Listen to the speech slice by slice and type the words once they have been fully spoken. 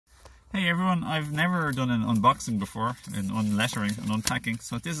Hey everyone, I've never done an unboxing before, in unlettering and unpacking,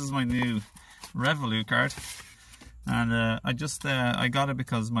 so this is my new Revolut card. And I got it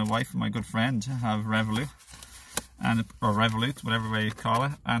because my wife and my good friend have Revolut, or Revolut, whatever way you call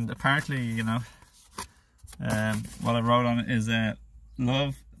it. And apparently, you know, what I wrote on it is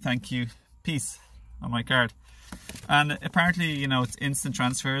love, thank you, peace on my card. And apparently, you know, it's instant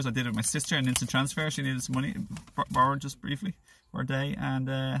transfers. I did it with my sister, an instant transfer. She needed some money, borrowed just briefly for a day,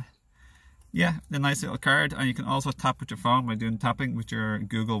 and yeah, a nice little card. And you can also tap with your phone by doing tapping with your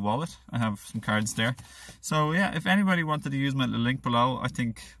Google Wallet. I have some cards there. So yeah, if anybody wanted to use my little link below, I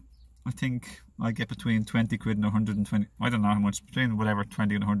think I get between 20 quid and 120, I don't know how much, between whatever,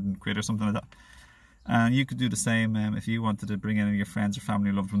 20 and 100 quid or something like that. And you could do the same if you wanted to bring any of your friends or family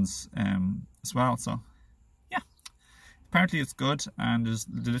or loved ones as well. So yeah, apparently it's good, and there's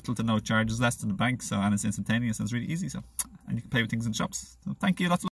little to no charges, less than the bank, so, and it's instantaneous and it's really easy. So, and you can pay with things in shops. So thank you, lots of